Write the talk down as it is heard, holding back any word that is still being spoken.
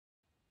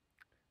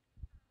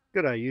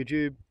G'day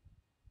YouTube,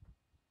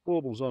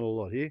 Warbles on a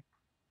lot here.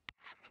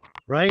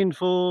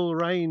 Rainfall,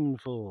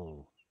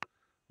 rainfall,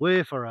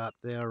 wherefore art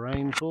thou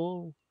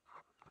rainfall?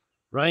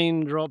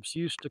 Raindrops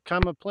used to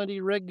come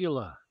a-plenty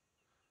regular,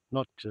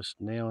 not just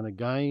now and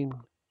again.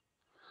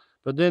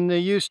 But then there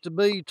used to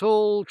be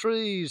tall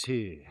trees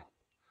here,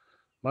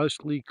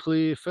 mostly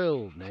clear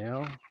felled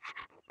now,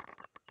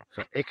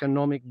 for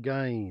economic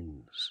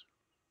gains.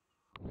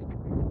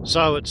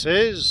 So it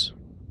says,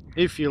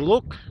 if you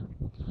look,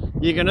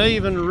 you can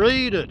even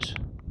read it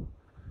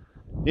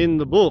in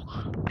the book.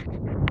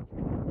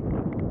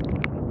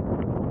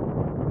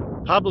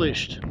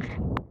 Published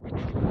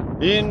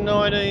in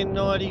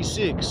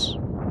 1996.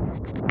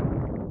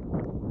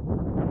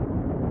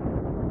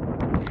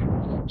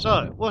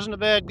 So, it wasn't a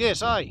bad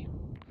guess, eh?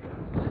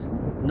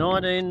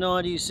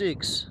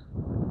 1996.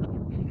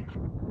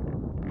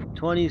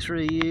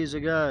 23 years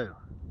ago.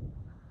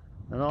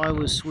 And I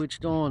was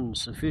switched on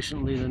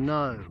sufficiently to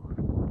know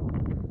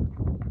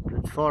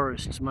that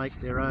forests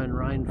make their own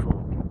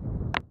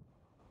rainfall.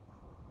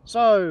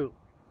 So,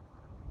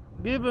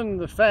 given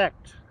the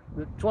fact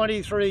that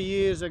 23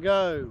 years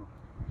ago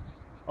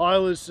I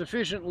was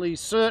sufficiently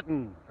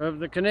certain of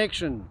the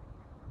connection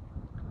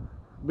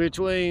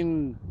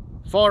between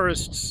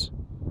forests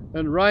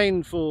and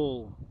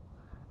rainfall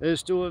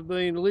as to have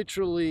been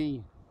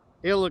literally,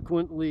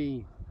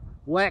 eloquently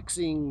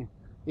waxing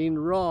in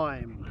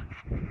rhyme,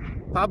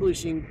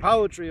 publishing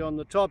poetry on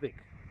the topic.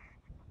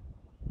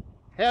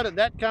 How did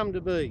that come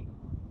to be?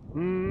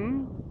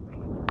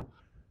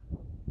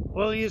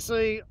 Well, you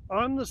see,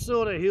 I'm the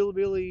sort of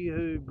hillbilly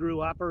who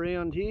grew up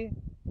around here.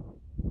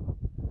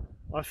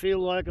 I feel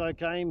like I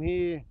came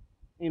here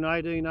in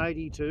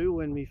 1882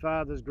 when my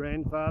father's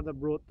grandfather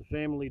brought the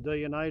family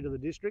DNA to the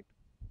district.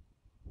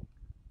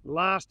 The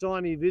last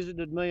time he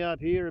visited me up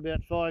here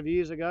about 5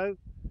 years ago,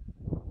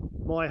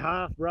 my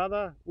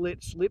half-brother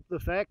let slip the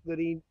fact that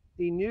he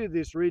knew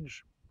this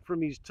ridge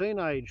from his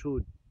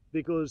teenagehood,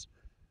 because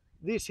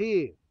this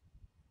here,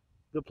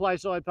 the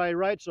place I pay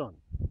rates on,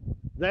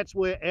 that's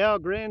where our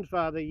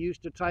grandfather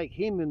used to take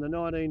him in the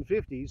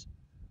 1950s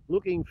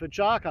looking for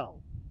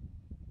charcoal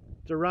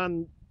to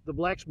run the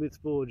blacksmith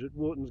forge at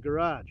Wharton's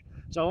garage.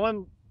 So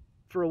I'm,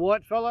 for a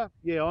white fella,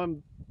 yeah,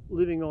 I'm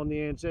living on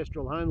the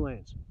ancestral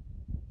homelands.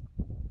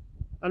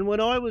 And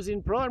when I was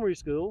in primary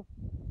school,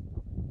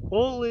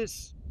 all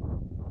this,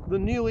 the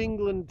New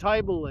England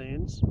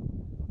tablelands,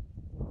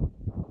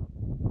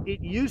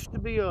 it used to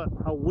be a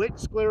wet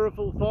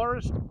sclerophyll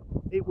forest.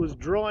 It was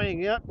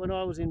drying out when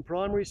I was in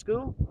primary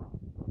school.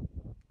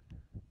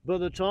 By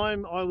the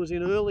time I was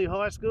in early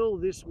high school,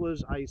 this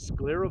was a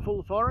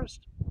sclerophyll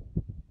forest.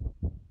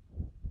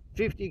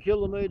 50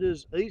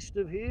 kilometres east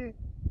of here,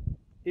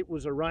 it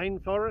was a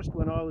rainforest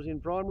when I was in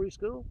primary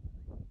school.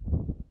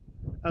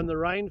 And the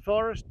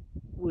rainforest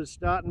was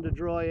starting to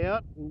dry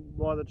out, and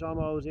by the time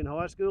I was in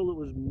high school, it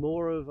was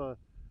more of a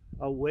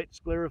wet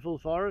sclerophyll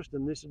forest,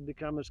 and this had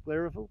become a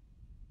sclerophyll.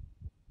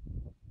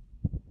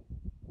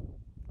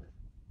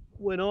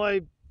 When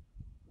I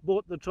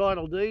bought the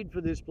title deed for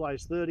this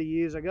place 30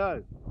 years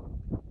ago,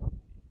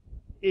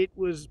 it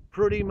was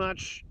pretty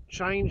much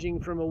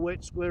changing from a wet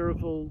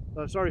sclerophyll,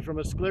 from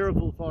a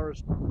sclerophyll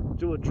forest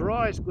to a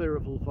dry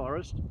sclerophyll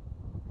forest.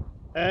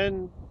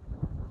 And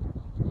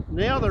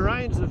now the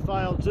rains have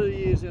failed 2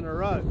 years in a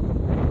row.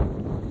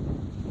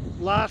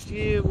 Last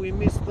year we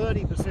missed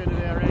 30% of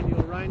our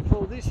annual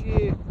rainfall. This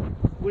year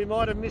we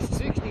might have missed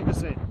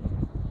 60%.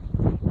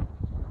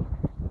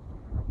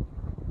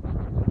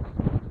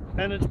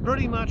 And it's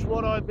pretty much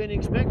what I've been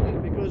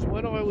expecting, because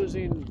when I was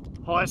in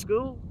high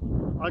school,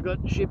 I got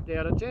shipped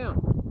out of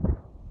town.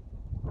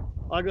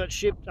 I got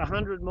shipped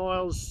 100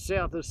 miles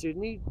south of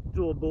Sydney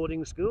to a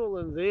boarding school,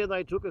 and there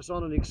they took us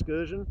on an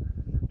excursion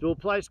to a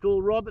place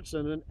called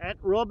Robertson. And at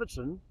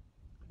Robertson,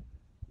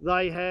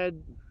 they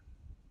had,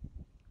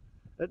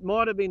 it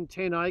might have been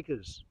 10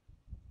 acres,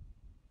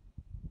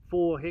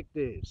 4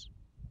 hectares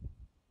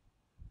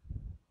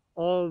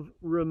of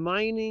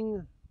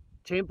remaining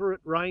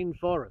temperate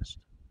rainforest.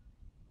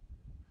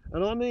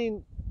 And I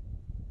mean,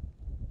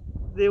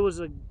 there was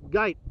a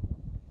gate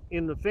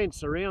in the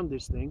fence around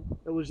this thing.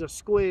 It was a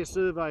square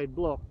surveyed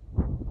block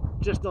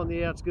just on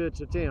the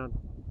outskirts of town.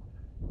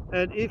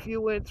 And if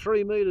you went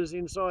 3 metres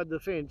inside the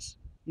fence,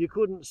 you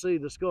couldn't see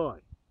the sky,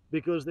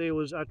 because there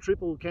was a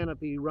triple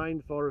canopy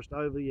rainforest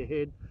over your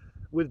head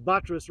with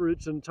buttress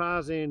roots and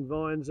Tarzan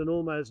vines and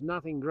almost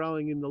nothing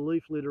growing in the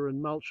leaf litter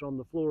and mulch on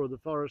the floor of the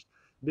forest,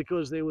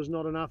 because there was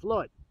not enough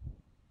light.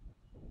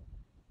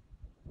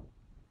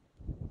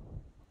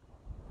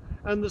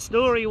 And the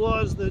story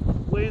was that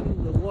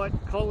when the white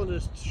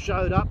colonists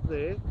showed up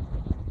there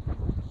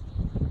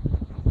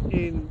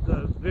in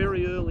the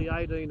very early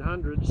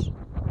 1800s,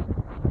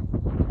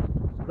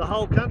 the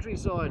whole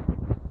countryside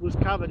was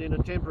covered in a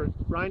temperate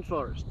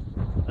rainforest.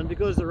 And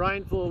because the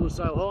rainfall was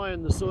so high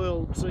and the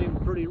soil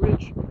seemed pretty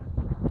rich,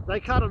 they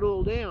cut it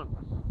all down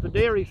for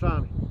dairy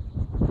farming.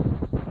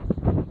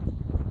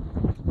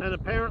 And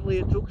apparently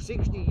it took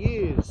 60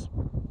 years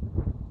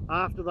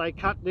after they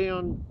cut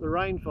down the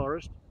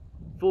rainforest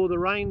for the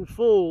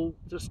rainfall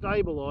to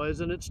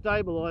stabilise, and it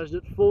stabilised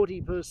at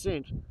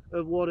 40%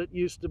 of what it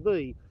used to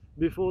be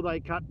before they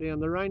cut down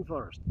the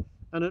rainforest.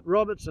 And at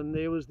Robertson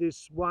there was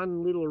this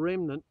one little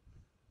remnant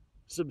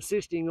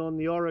subsisting on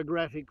the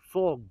orographic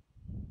fog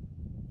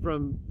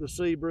from the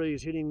sea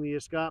breeze hitting the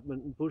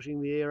escarpment and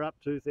pushing the air up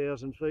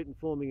 2,000 feet and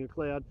forming a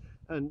cloud,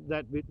 and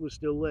that bit was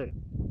still there.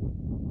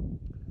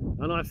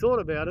 And I thought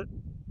about it,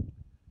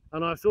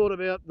 and I thought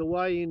about the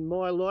way in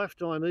my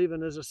lifetime,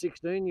 even as a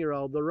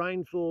 16-year-old, the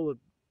rainfall of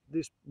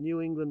this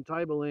New England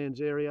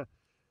tablelands area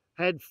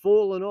had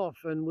fallen off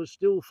and was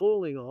still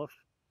falling off,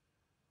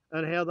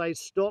 and how they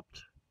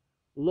stopped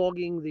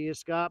logging the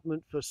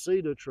escarpment for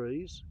cedar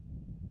trees,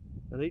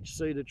 and each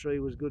cedar tree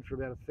was good for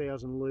about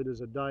 1,000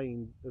 litres a day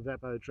in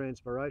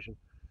evapotranspiration.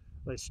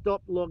 They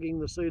stopped logging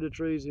the cedar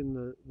trees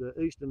in the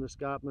eastern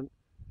escarpment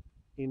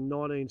in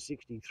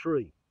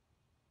 1963.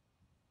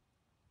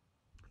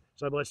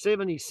 So by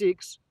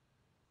 76,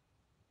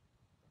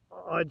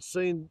 I'd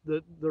seen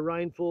that the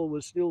rainfall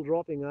was still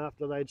dropping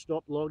after they'd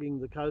stopped logging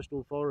the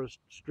coastal forest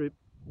strip,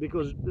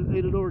 because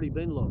it had already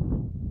been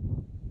logged.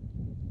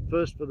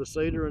 First for the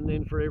cedar and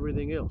then for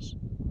everything else.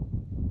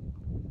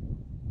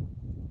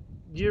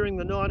 During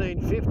the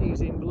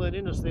 1950s in Glen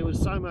Innes, there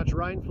was so much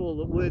rainfall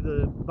that where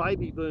the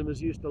baby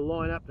boomers used to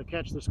line up to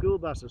catch the school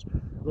buses,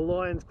 the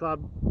Lions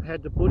Club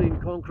had to put in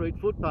concrete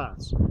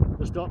footpaths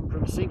to stop them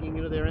from sinking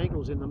into their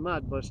ankles in the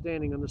mud by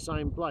standing in the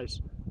same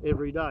place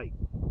every day.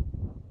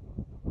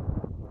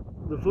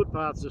 The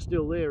footpaths are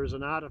still there as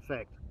an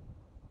artefact,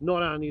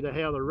 not only to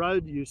how the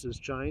road use has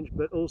changed,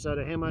 but also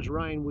to how much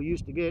rain we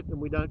used to get and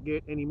we don't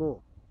get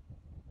anymore.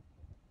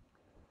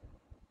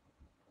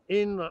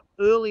 In the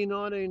early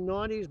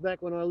 1990s,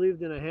 back when I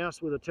lived in a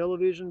house with a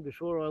television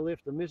before I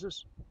left the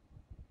missus,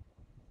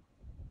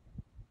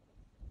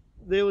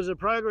 there was a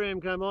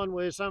program come on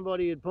where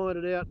somebody had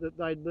pointed out that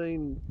they'd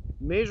been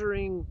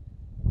measuring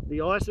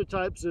the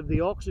isotopes of the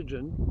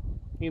oxygen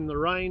in the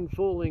rain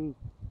falling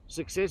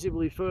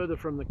successively further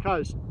from the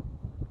coast,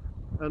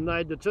 and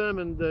they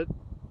determined that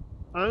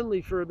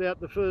only for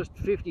about the first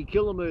 50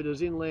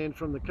 kilometres inland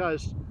from the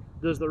coast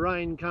does the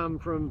rain come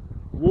from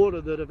water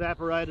that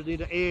evaporated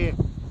into air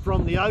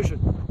from the ocean.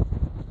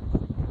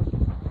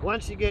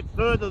 Once you get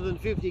further than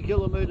 50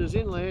 kilometres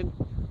inland,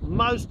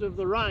 most of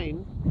the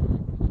rain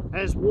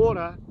has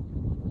water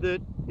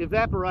that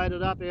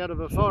evaporated up out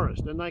of a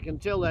forest, and they can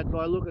tell that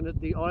by looking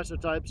at the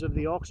isotopes of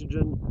the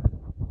oxygen,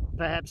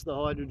 perhaps the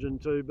hydrogen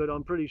too, but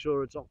I'm pretty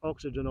sure it's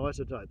oxygen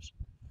isotopes.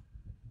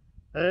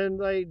 And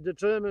they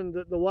determined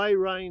that the way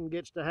rain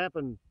gets to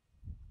happen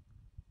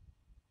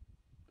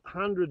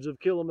hundreds of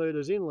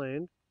kilometres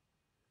inland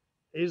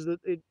is that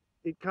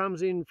it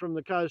comes in from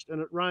the coast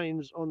and it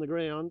rains on the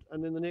ground,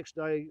 and then the next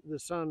day the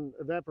sun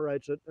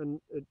evaporates it, and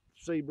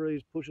sea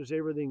breeze pushes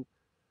everything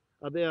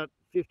about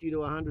 50 to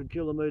 100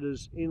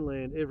 kilometres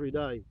inland every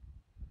day.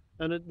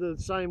 And the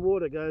same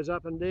water goes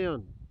up and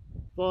down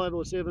 5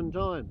 or 7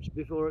 times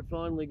before it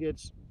finally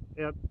gets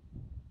out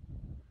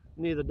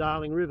near the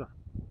Darling River.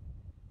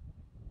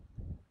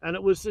 And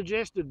it was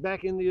suggested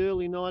back in the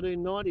early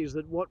 1990s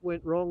that what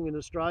went wrong in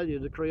Australia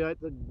to create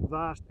the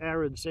vast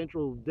arid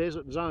central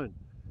desert zone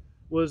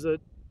was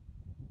that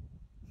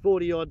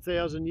 40-odd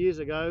thousand years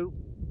ago,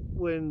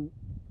 when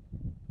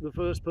the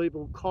first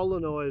people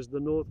colonised the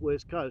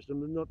northwest coast,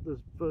 and not the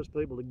first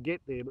people to get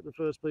there, but the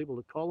first people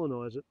to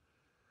colonise it,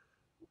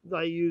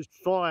 they used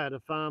fire to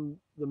farm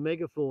the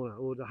megafauna,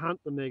 or to hunt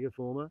the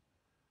megafauna,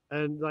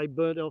 and they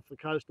burnt off the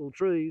coastal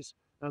trees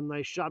and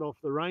they shut off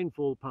the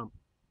rainfall pump.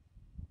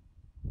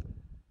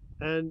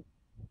 And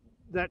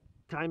that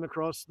came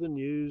across the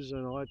news,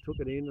 and I took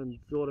it in and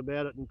thought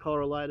about it and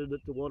correlated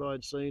it to what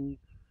I'd seen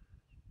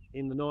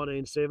in the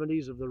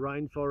 1970s of the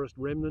rainforest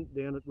remnant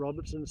down at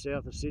Robertson,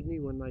 south of Sydney,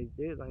 when they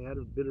had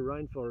a bit of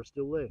rainforest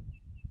still there.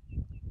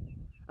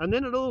 And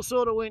then it all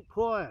sort of went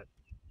quiet.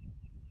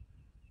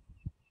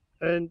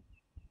 And,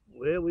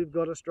 well, we've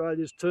got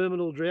Australia's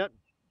terminal drought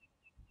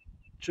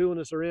chewing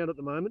us around at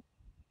the moment.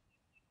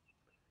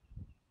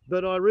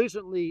 But I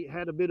recently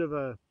had a bit of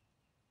a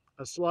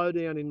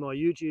slowdown in my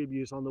YouTube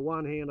use. On the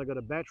one hand, I got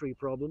a battery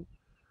problem,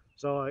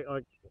 so I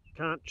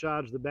can't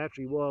charge the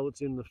battery while it's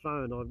in the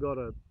phone. I've got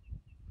a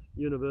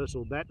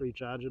universal battery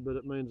charger, but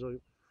it means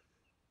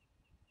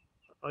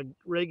I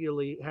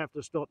regularly have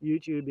to stop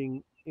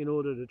YouTubing in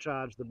order to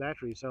charge the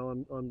battery.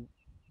 So I'm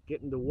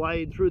getting to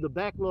wade through the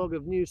backlog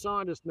of New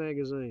Scientist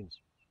magazines.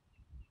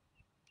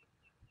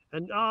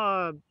 And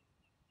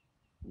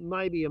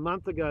maybe a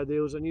month ago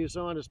there was a New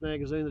Scientist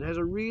magazine that has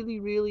a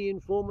really, really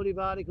informative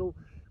article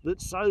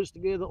that sews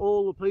together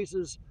all the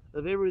pieces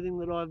of everything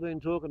that I've been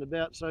talking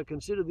about. So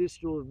consider this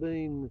to have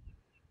been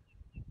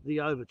the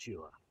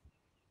overture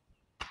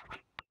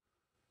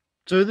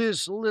to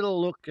this little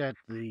look at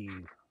the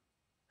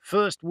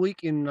first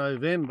week in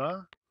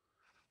November,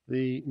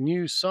 the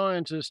New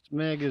Scientist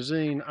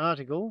magazine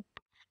article,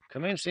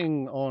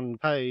 commencing on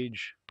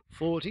page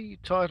 40,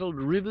 titled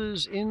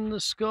Rivers in the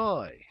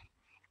Sky.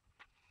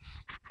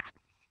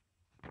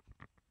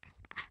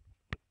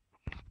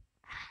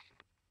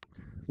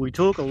 We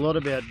talk a lot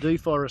about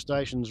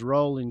deforestation's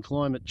role in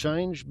climate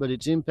change, but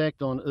its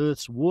impact on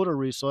Earth's water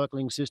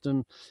recycling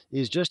system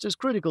is just as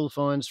critical,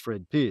 finds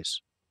Fred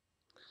Pearce.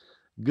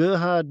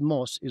 Gerhard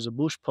Moss is a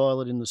bush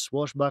pilot in the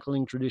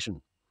swashbuckling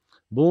tradition.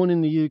 Born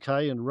in the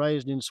UK and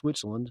raised in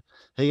Switzerland,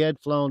 he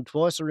had flown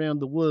twice around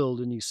the world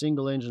in his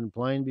single-engine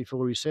plane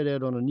before he set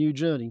out on a new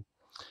journey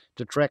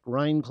to track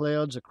rain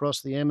clouds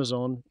across the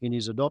Amazon in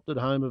his adopted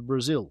home of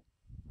Brazil.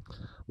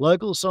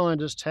 Local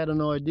scientists had an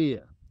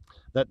idea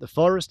that the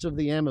forests of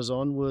the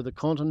Amazon were the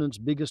continent's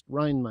biggest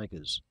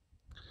rainmakers,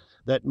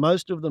 that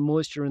most of the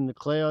moisture in the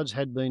clouds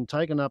had been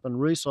taken up and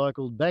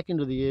recycled back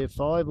into the air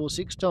 5 or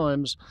 6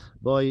 times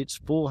by its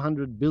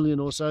 400 billion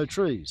or so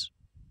trees.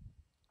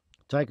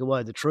 Take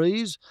away the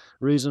trees,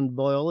 reasoned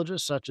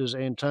biologists such as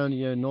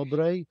Antonio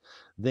Nobre,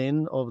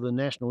 then of the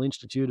National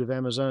Institute of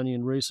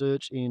Amazonian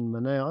Research in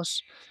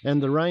Manaus,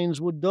 and the rains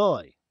would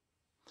die.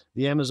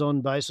 The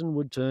Amazon basin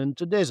would turn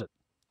to desert.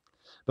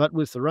 But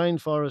with the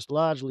rainforest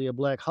largely a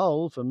black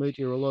hole for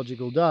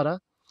meteorological data,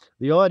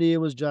 the idea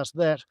was just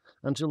that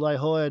until they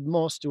hired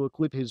Moss to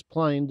equip his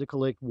plane to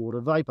collect water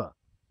vapour.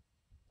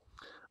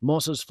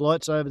 Moss's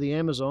flights over the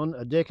Amazon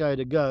a decade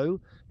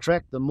ago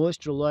tracked the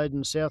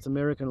moisture-laden South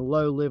American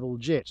low-level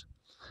jet,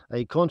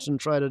 a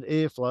concentrated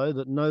airflow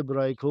that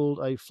Nobre called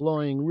a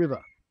flying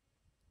river.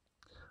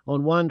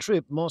 On one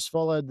trip, Moss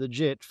followed the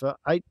jet for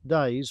 8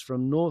 days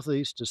from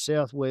northeast to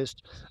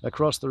southwest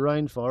across the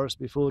rainforest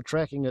before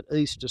tracking it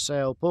east to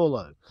Sao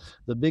Paulo,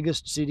 the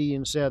biggest city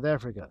in South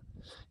Africa.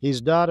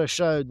 His data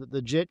showed that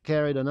the jet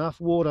carried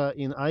enough water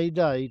in a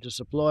day to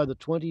supply the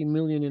 20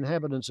 million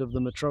inhabitants of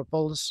the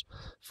metropolis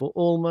for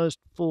almost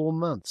 4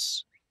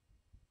 months.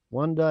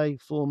 One day,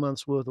 4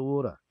 months worth of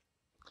water.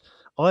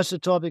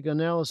 Isotopic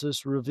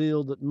analysis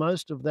revealed that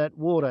most of that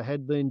water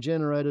had been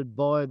generated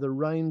by the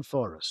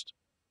rainforest.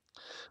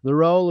 The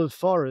role of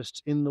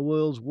forests in the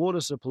world's water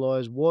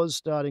supplies was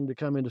starting to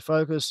come into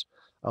focus.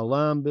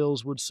 Alarm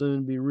bells would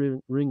soon be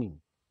ringing.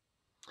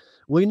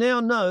 We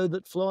now know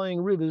that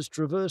flying rivers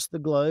traverse the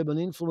globe and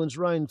influence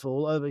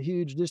rainfall over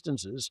huge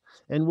distances,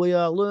 and we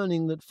are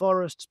learning that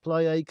forests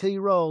play a key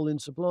role in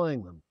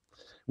supplying them,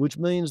 which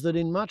means that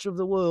in much of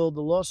the world,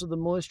 the loss of the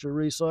moisture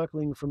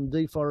recycling from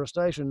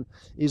deforestation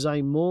is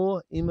a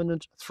more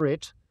imminent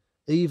threat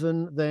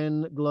even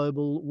than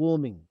global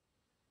warming.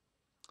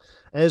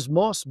 As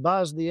Moss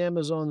buzzed the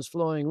Amazon's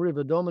flying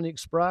river, Dominic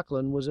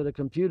Spracklin was at a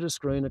computer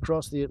screen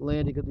across the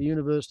Atlantic at the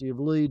University of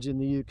Leeds in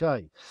the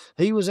UK.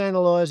 He was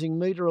analysing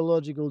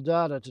meteorological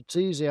data to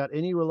tease out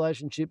any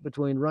relationship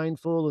between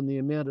rainfall and the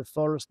amount of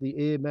forest the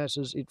air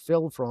masses it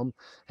fell from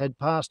had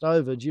passed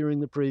over during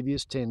the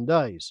previous 10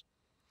 days.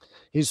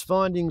 His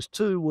findings,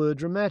 too, were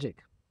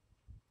dramatic.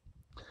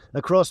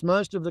 Across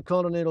most of the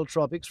continental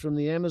tropics, from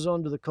the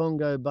Amazon to the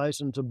Congo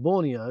Basin to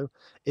Borneo,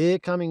 air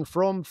coming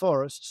from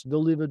forests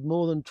delivered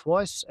more than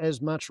twice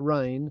as much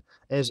rain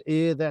as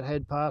air that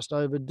had passed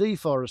over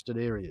deforested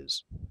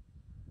areas.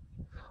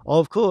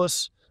 Of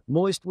course,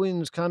 moist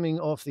winds coming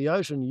off the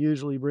ocean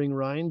usually bring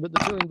rain, but the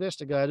two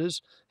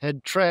investigators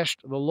had trashed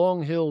the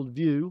long-held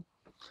view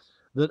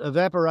that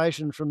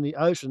evaporation from the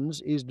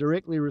oceans is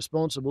directly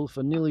responsible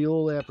for nearly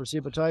all our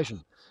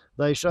precipitation.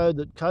 They showed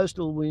that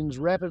coastal winds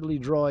rapidly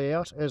dry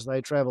out as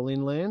they travel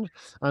inland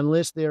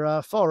unless there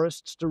are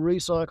forests to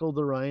recycle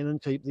the rain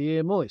and keep the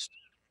air moist.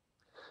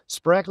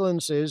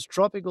 Spracklin says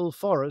tropical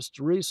forests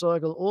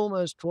recycle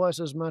almost twice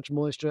as much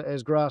moisture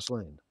as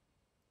grassland.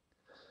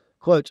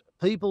 Quote,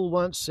 people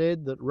once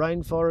said that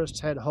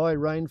rainforests had high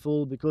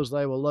rainfall because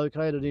they were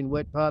located in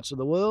wet parts of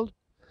the world.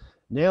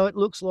 Now it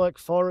looks like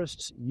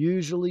forests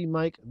usually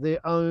make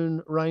their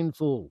own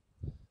rainfall,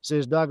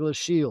 says Douglas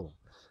Scheel,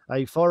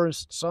 a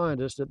forest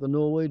scientist at the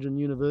Norwegian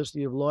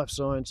University of Life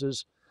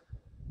Sciences.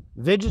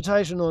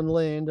 Vegetation on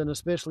land, and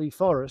especially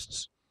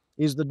forests,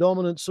 is the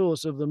dominant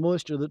source of the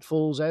moisture that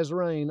falls as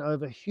rain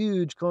over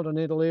huge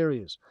continental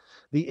areas.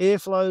 The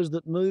airflows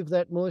that move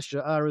that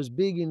moisture are as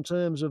big in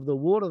terms of the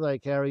water they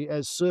carry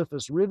as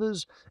surface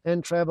rivers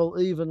and travel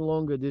even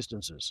longer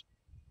distances.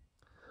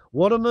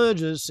 What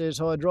emerges, says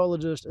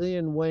hydrologist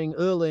Ian Wang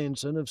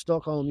Erlandsson of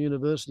Stockholm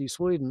University,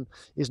 Sweden,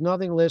 is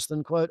nothing less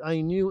than, quote,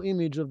 a new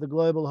image of the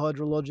global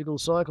hydrological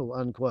cycle,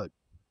 unquote.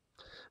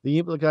 The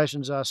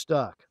implications are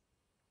stark.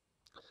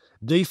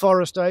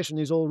 Deforestation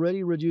is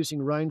already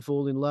reducing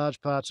rainfall in large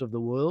parts of the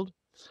world.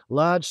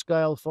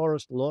 Large-scale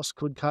forest loss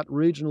could cut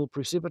regional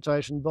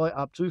precipitation by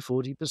up to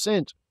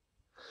 40%.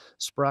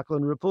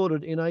 Spracklin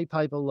reported in a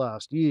paper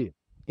last year.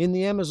 In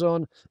the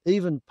Amazon,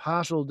 even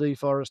partial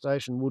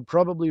deforestation would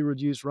probably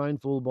reduce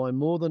rainfall by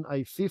more than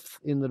a fifth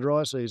in the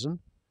dry season,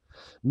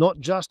 not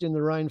just in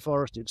the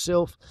rainforest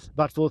itself,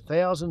 but for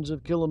thousands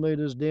of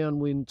kilometres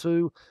downwind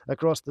too,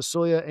 across the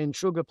soya and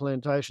sugar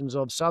plantations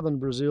of southern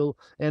Brazil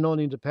and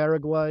on into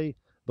Paraguay,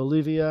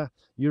 Bolivia,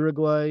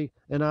 Uruguay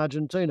and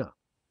Argentina.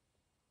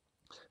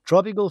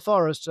 Tropical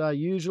forests are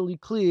usually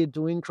cleared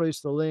to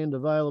increase the land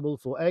available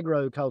for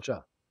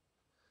AggroKulture.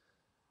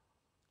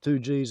 2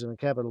 G's and a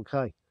capital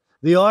K.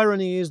 The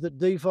irony is that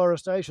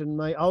deforestation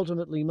may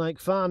ultimately make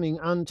farming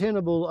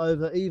untenable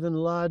over even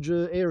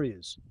larger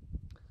areas.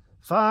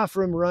 Far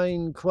from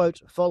rain,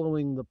 quote,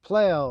 following the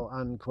plough,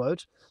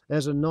 unquote,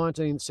 as a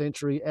 19th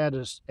century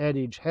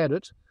adage had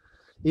it,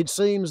 it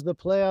seems the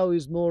plough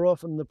is more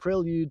often the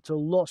prelude to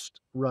lost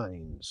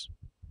rains.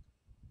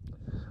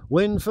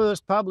 When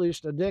first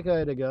published a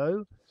decade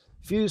ago,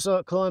 few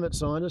climate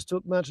scientists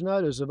took much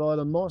notice of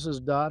either Moss's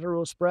data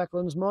or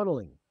Spracklin's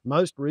modelling.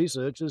 Most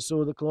researchers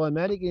saw the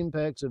climatic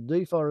impacts of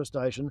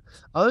deforestation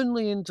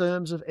only in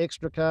terms of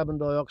extra carbon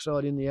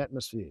dioxide in the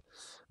atmosphere.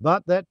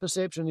 But that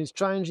perception is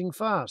changing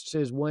fast,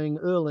 says Wang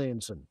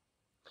Erlandson.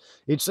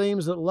 It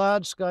seems that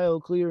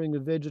large-scale clearing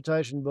of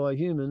vegetation by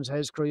humans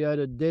has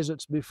created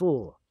deserts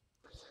before.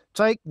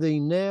 Take the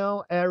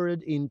now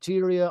arid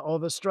interior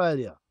of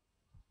Australia.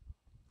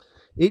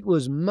 It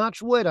was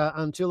much wetter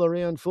until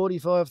around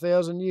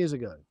 45,000 years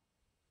ago.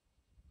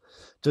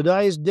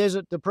 Today's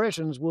desert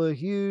depressions were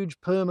huge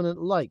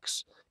permanent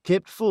lakes,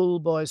 kept full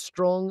by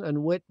strong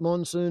and wet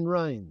monsoon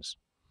rains.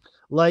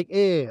 Lake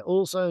Eyre,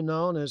 also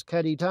known as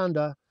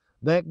Kaditanda,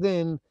 back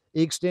then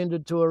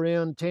extended to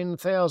around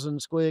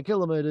 10,000 square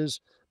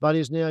kilometres, but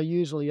is now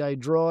usually a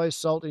dry,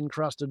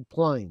 salt-encrusted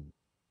plain.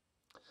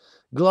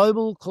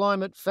 Global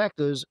climate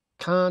factors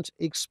can't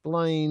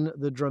explain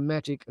the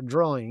dramatic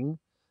drying,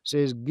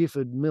 says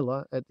Gifford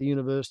Miller at the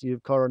University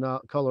of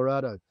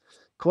Colorado.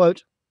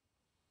 Quote,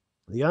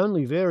 the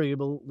only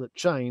variable that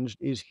changed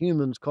is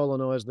humans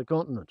colonised the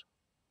continent,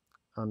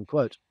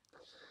 unquote.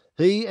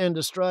 He and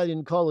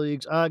Australian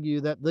colleagues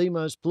argue that the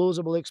most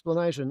plausible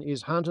explanation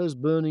is hunters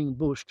burning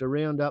bush to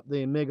round up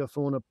their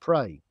megafauna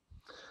prey.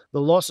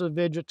 The loss of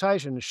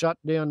vegetation shut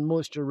down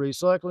moisture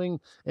recycling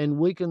and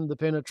weakened the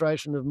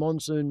penetration of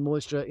monsoon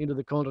moisture into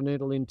the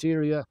continental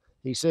interior,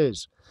 he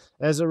says.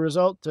 As a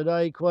result,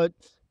 today, quote,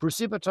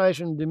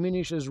 precipitation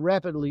diminishes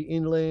rapidly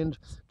inland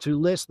to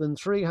less than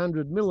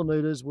 300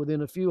 millimetres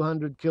within a few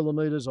hundred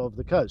kilometres of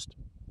the coast.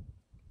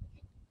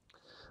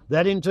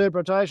 That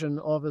interpretation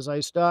offers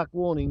a stark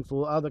warning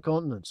for other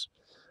continents,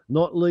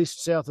 not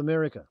least South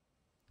America.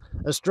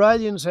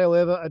 Australians,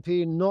 however,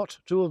 appear not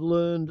to have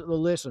learned the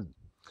lesson.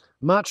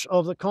 Much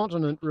of the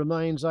continent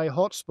remains a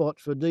hotspot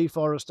for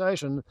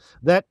deforestation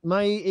that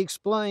may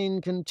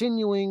explain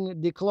continuing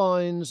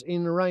declines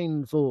in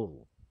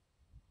rainfall.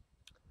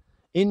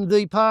 In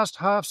the past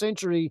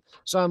half-century,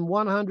 some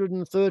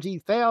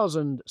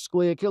 130,000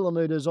 square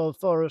kilometres of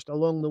forest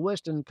along the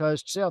western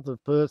coast south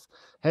of Perth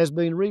has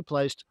been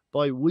replaced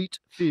by wheat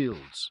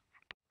fields.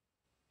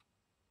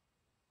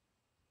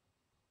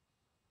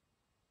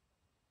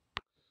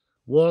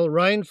 While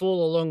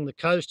rainfall along the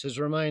coast has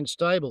remained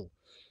stable,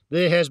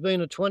 there has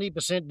been a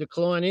 20%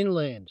 decline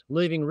inland,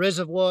 leaving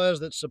reservoirs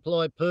that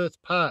supply Perth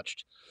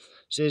parched,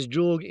 says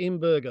Georg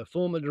Imberger,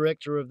 former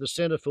director of the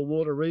Centre for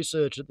Water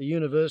Research at the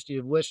University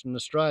of Western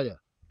Australia.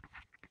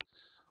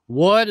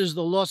 Why does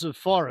the loss of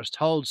forest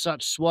hold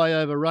such sway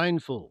over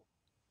rainfall?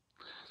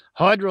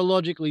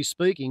 Hydrologically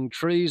speaking,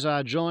 trees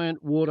are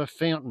giant water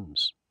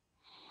fountains.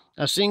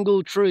 A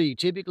single tree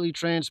typically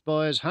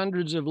transpires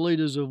hundreds of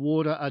litres of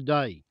water a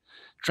day.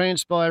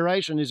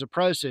 Transpiration is a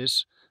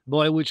process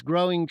by which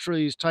growing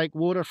trees take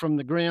water from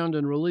the ground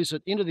and release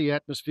it into the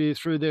atmosphere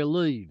through their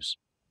leaves.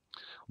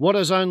 What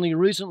has only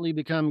recently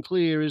become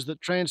clear is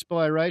that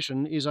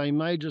transpiration is a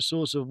major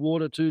source of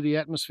water to the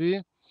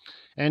atmosphere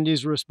and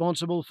is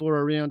responsible for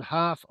around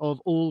half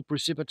of all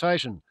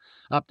precipitation,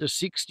 up to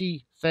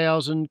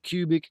 60,000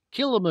 cubic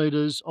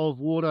kilometres of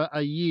water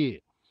a year,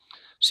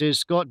 says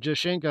Scott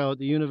Jashenko at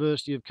the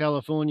University of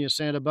California,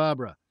 Santa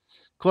Barbara.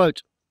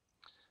 Quote,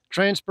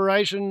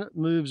 transpiration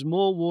moves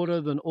more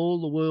water than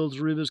all the world's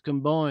rivers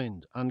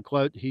combined,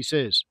 unquote, he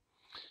says.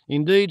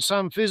 Indeed,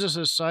 some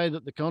physicists say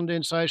that the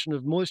condensation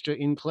of moisture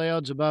in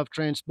clouds above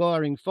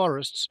transpiring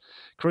forests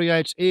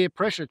creates air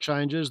pressure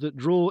changes that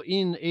draw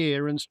in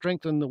air and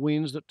strengthen the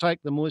winds that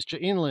take the moisture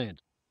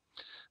inland.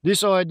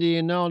 This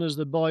idea, known as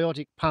the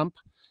biotic pump,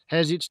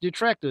 has its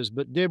detractors,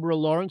 but Deborah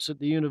Lawrence at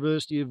the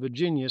University of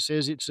Virginia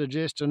says it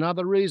suggests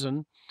another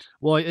reason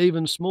why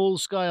even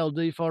small-scale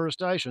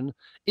deforestation,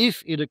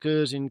 if it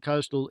occurs in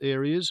coastal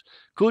areas,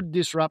 could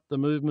disrupt the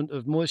movement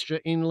of moisture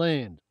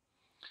inland.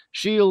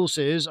 Shield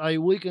says a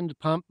weakened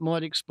pump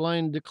might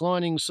explain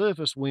declining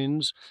surface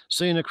winds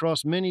seen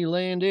across many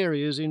land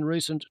areas in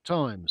recent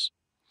times.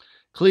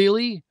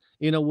 Clearly,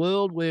 in a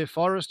world where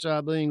forests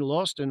are being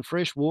lost and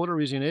fresh water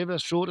is in ever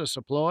shorter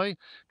supply,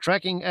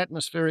 tracking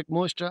atmospheric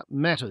moisture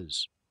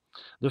matters.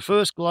 The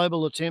first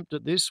global attempt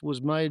at this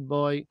was made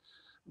by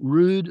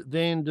Ruud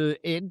van der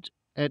Ed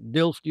at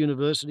Delft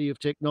University of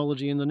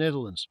Technology in the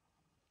Netherlands.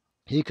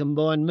 He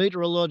combined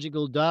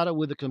meteorological data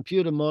with a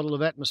computer model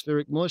of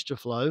atmospheric moisture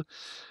flow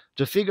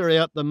to figure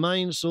out the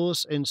main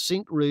source and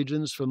sink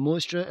regions for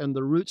moisture and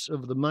the routes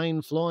of the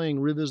main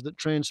flying rivers that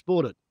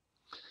transport it.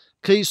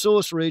 Key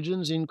source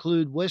regions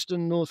include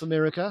Western North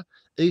America,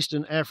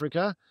 Eastern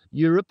Africa,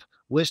 Europe,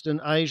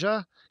 Western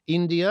Asia,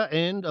 India,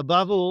 and,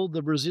 above all,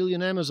 the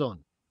Brazilian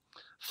Amazon.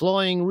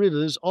 Flying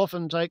rivers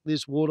often take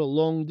this water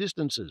long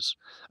distances.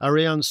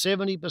 Around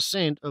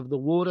 70% of the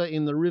water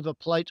in the River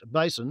Plate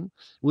Basin,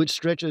 which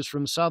stretches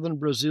from southern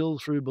Brazil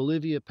through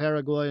Bolivia,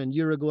 Paraguay, and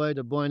Uruguay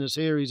to Buenos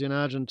Aires in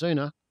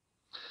Argentina,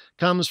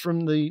 comes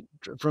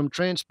from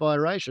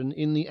transpiration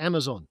in the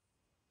Amazon.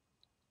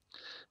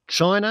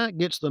 China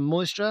gets the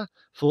moisture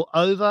for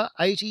over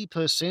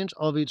 80%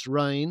 of its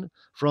rain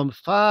from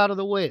far to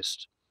the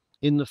west,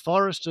 in the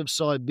forests of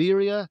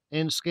Siberia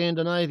and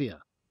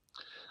Scandinavia,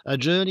 a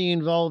journey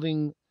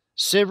involving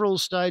several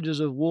stages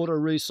of water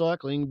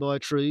recycling by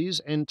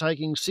trees and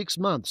taking 6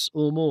 months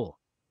or more.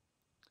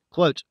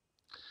 Quote,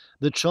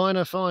 "The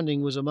China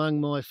finding was among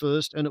my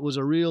first, and it was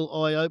a real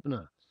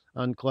eye-opener,"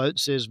 unquote,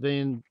 says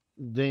Van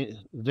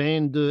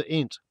der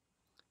Ent.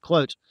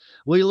 Quote,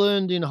 "We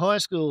learned in high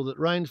school that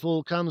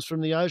rainfall comes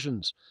from the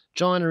oceans.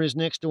 China is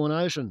next to an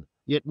ocean,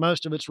 yet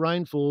most of its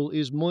rainfall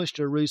is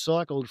moisture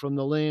recycled from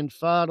the land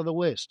far to the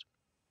west.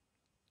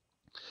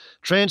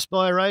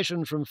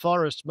 Transpiration from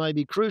forests may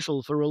be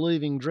crucial for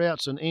relieving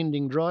droughts and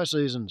ending dry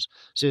seasons,"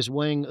 says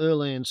Wang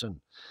Erlandsen.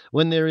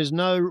 "When there is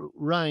no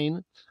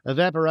rain,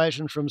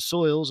 evaporation from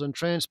soils and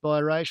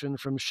transpiration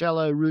from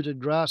shallow-rooted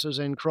grasses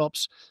and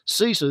crops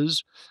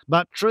ceases,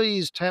 but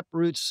trees'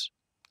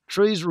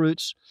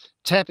 roots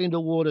tap into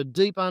water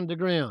deep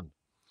underground.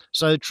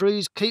 So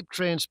trees keep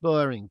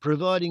transpiring,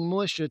 providing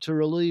moisture to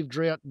relieve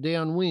drought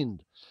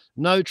downwind.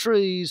 No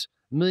trees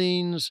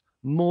means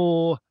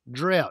more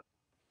drought."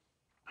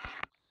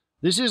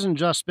 This isn't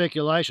just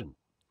speculation.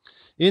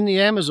 In the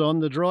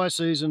Amazon, the dry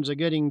seasons are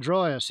getting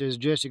drier, says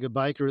Jessica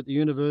Baker at the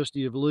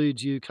University of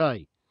Leeds,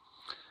 UK,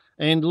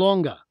 and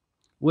longer.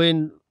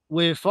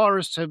 Where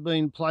forests have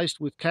been placed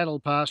with cattle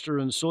pasture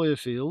and soya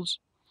fields,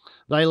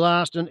 they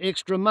last an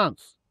extra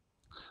month.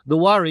 The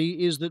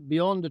worry is that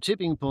beyond a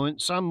tipping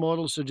point, some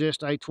models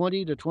suggest a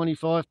 20 to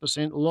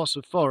 25% loss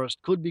of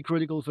forest could be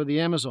critical for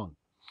the Amazon.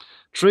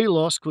 Tree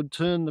loss could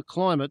turn the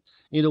climate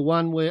into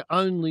one where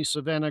only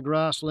savanna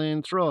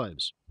grassland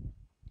thrives.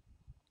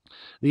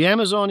 The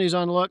Amazon is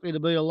unlikely to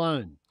be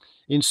alone.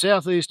 In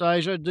Southeast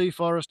Asia,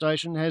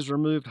 deforestation has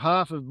removed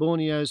half of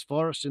Borneo's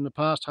forests in the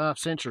past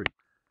half-century.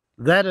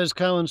 That has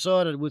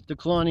coincided with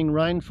declining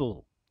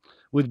rainfall,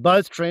 with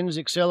both trends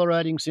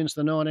accelerating since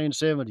the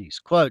 1970s.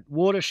 Quote,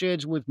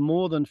 "Watersheds with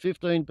more than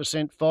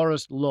 15%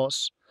 forest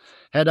loss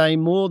had a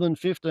more than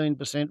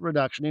 15%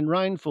 reduction in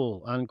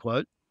rainfall,"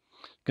 unquote,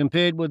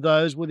 compared with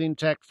those with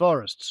intact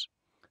forests,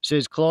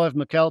 says Clive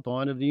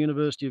McAlpine of the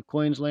University of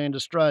Queensland,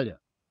 Australia.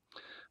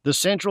 The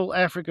Central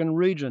African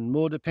region,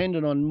 more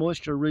dependent on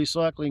moisture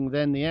recycling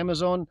than the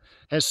Amazon,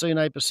 has seen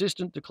a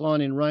persistent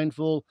decline in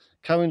rainfall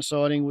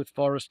coinciding with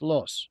forest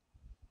loss.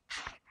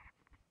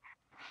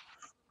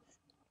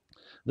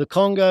 The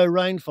Congo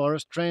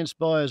rainforest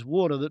transpires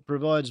water that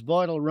provides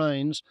vital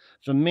rains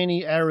for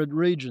many arid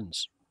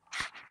regions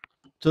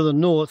to the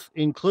north,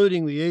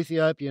 including the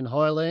Ethiopian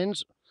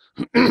highlands,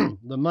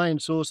 the main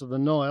source of the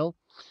Nile,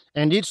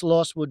 and its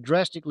loss would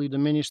drastically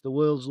diminish the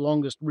world's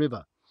longest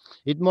river.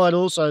 It might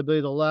also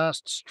be the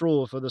last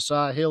straw for the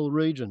Sahel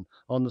region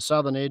on the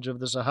southern edge of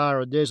the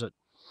Sahara Desert,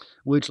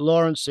 which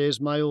Lawrence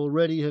says may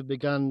already have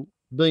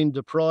been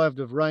deprived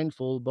of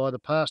rainfall by the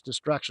past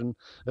destruction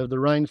of the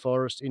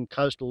rainforest in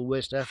coastal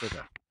West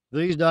Africa.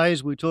 These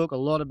days we talk a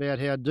lot about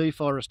how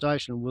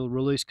deforestation will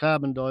release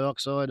carbon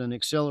dioxide and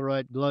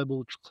accelerate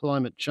global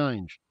climate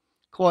change.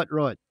 Quite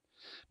right.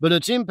 But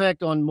its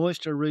impact on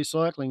moisture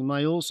recycling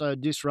may also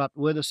disrupt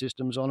weather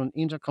systems on an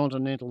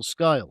intercontinental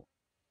scale.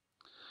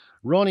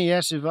 Ronnie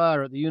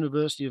Asivar at the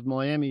University of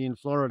Miami in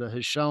Florida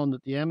has shown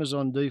that the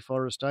Amazon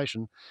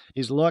deforestation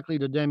is likely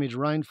to damage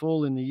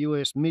rainfall in the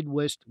US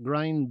Midwest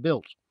grain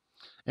belt,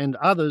 and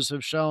others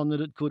have shown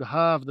that it could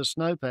halve the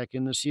snowpack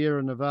in the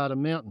Sierra Nevada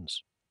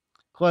mountains.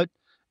 Quote,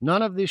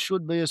 "None of this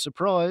should be a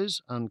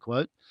surprise,"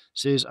 unquote,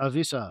 says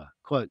Avisar.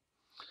 Quote,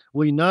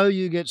 "We know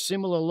you get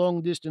similar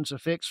long-distance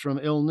effects from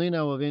El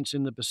Nino events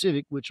in the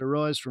Pacific, which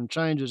arise from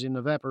changes in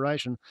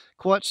evaporation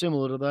quite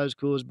similar to those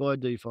caused by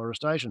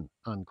deforestation,"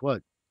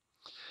 unquote.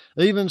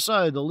 Even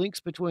so, the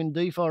links between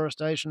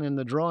deforestation and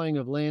the drying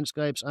of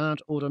landscapes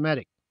aren't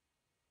automatic.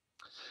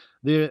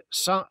 There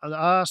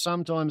are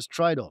sometimes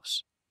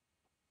trade-offs.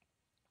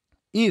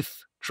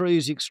 If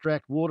trees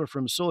extract water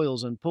from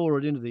soils and pour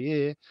it into the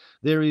air,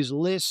 there is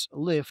less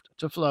left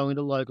to flow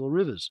into local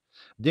rivers.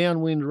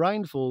 Downwind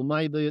rainfall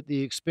may be at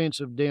the expense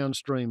of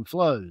downstream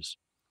flows.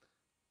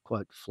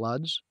 Quote,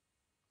 "floods,"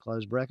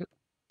 close bracket.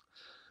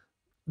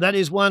 That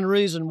is one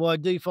reason why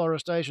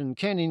deforestation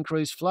can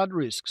increase flood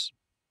risks.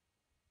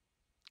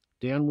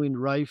 Downwind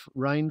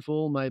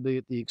rainfall may be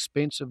at the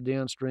expense of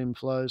downstream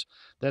flows.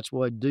 That's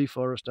why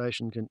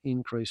deforestation can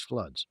increase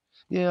floods.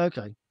 Yeah,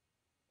 okay.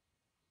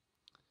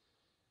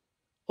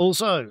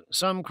 Also,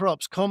 some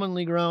crops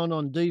commonly grown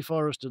on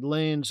deforested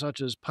land,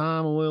 such as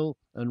palm oil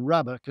and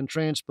rubber, can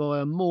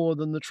transpire more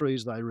than the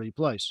trees they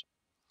replace.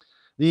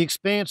 The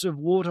expanse of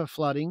water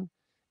flooding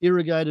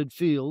irrigated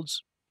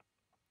fields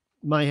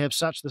may have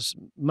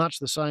much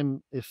the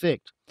same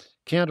effect,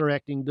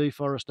 counteracting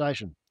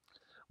deforestation.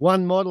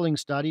 One modelling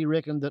study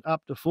reckoned that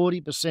up to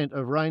 40%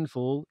 of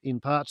rainfall in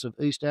parts of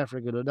East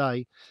Africa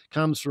today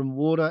comes from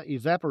water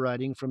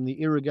evaporating from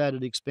the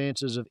irrigated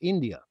expanses of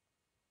India.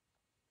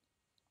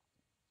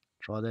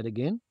 Try that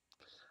again.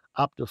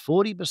 Up to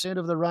 40%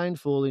 of the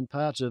rainfall in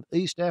parts of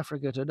East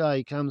Africa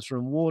today comes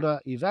from water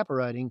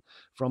evaporating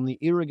from the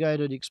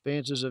irrigated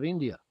expanses of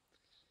India.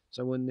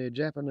 So when their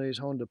Japanese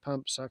Honda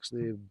pump sucks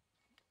their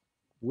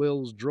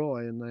wells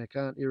dry and they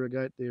can't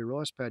irrigate their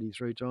rice paddy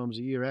 3 times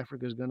a year,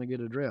 Africa's going to get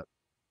a drought.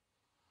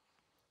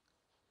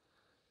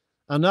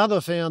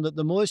 Another found that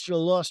the moisture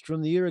lost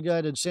from the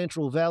irrigated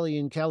Central Valley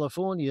in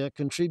California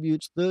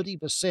contributes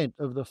 30%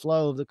 of the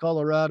flow of the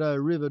Colorado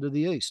River to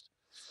the east,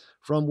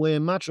 from where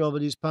much of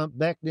it is pumped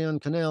back down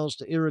canals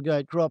to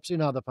irrigate crops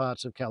in other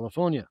parts of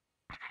California.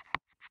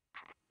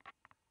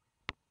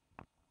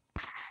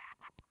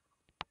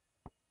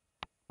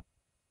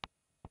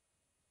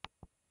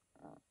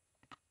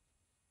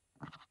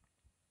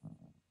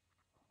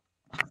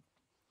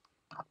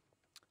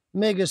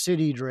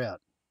 Megacity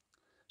drought.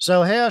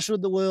 So how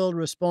should the world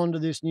respond to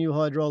this new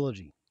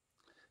hydrology?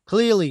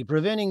 Clearly,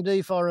 preventing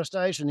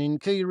deforestation in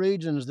key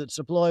regions that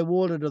supply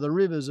water to the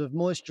rivers of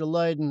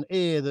moisture-laden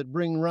air that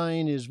bring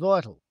rain is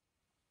vital.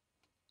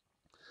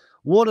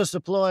 Water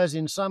supplies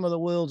in some of the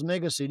world's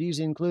megacities,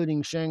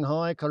 including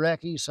Shanghai,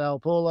 Karachi, Sao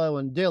Paulo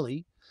and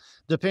Delhi,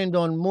 depend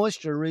on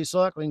moisture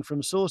recycling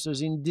from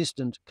sources in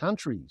distant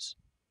countries.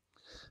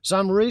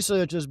 Some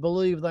researchers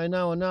believe they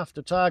know enough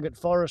to target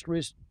forest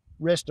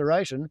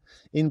restoration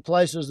in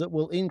places that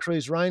will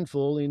increase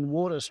rainfall in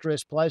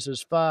water-stressed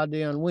places far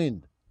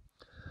downwind.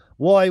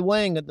 Wei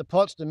Wang at the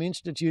Potsdam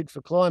Institute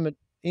for Climate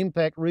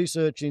Impact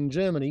Research in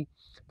Germany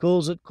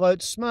calls it,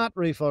 quote, smart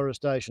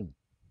reforestation.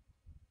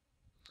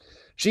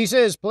 She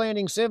says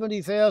planting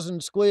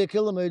 70,000 square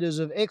kilometres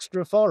of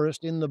extra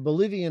forest in the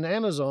Bolivian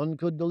Amazon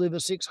could deliver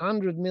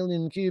 600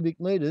 million cubic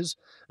metres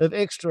of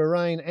extra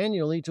rain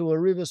annually to a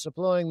river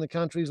supplying the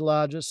country's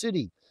largest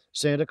city,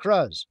 Santa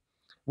Cruz,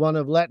 one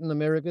of Latin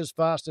America's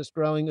fastest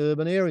growing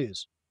urban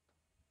areas.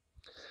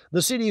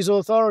 The city's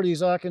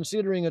authorities are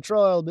considering a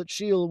trial, but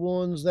Shield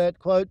warns that,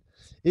 quote,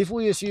 if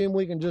we assume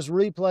we can just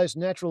replace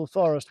natural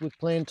forest with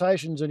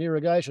plantations and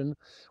irrigation,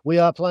 we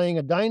are playing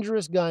a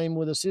dangerous game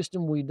with a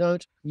system we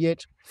don't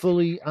yet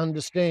fully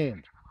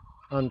understand,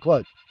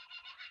 unquote.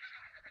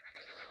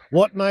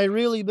 What may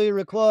really be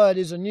required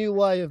is a new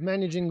way of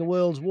managing the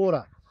world's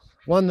water,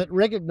 one that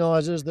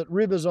recognises that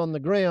rivers on the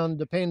ground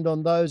depend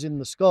on those in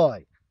the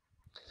sky.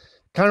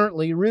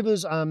 Currently,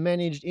 rivers are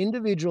managed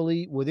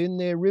individually within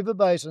their river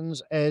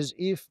basins as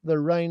if the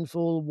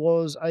rainfall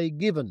was a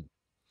given.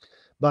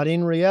 But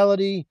in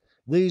reality,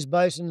 these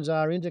basins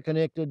are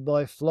interconnected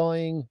by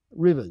flying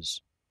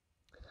rivers.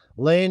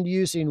 Land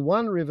use in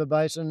one river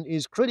basin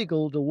is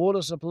critical to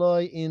water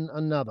supply in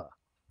another.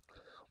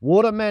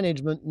 Water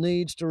management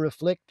needs to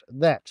reflect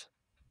that.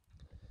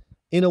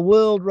 In a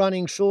world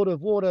running short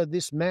of water,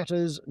 this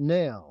matters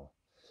now.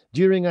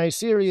 During a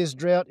serious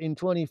drought in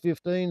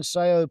 2015,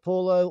 Sao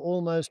Paulo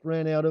almost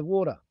ran out of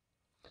water.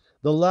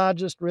 The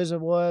largest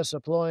reservoir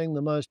supplying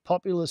the most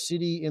populous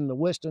city in the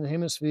Western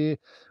Hemisphere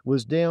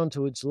was down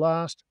to its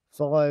last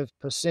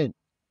 5%.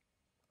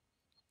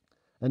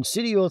 And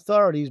city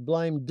authorities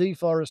blamed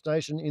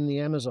deforestation in the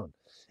Amazon.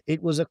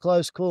 It was a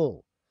close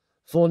call.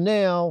 For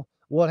now,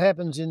 what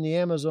happens in the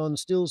Amazon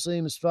still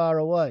seems far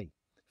away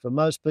for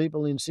most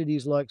people in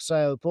cities like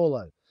Sao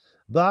Paulo.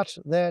 But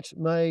that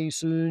may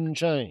soon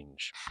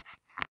change.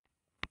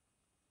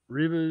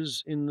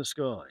 Rivers in the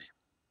sky.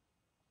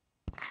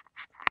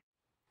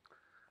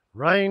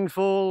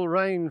 Rainfall,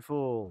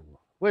 rainfall,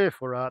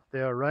 wherefore art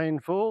thou,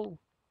 rainfall?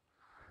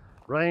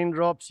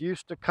 Raindrops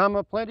used to come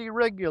a-plenty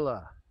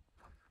regular,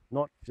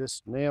 not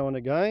just now and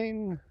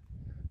again,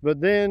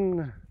 but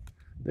then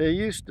there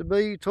used to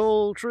be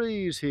tall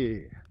trees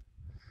here,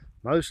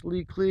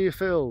 mostly clear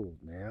felled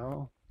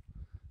now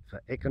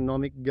for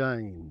economic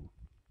gain.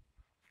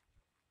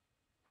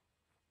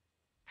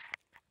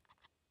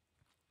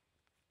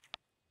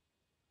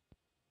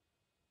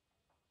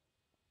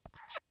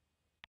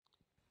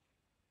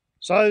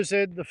 So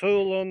said the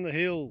fool on the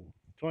hill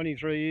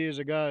 23 years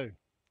ago,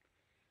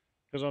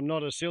 because I'm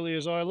not as silly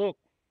as I look,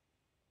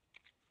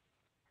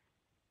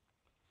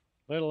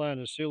 let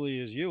alone as silly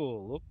as you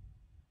all look.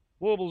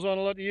 Warbles on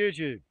a lot to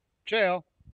YouTube. Ciao.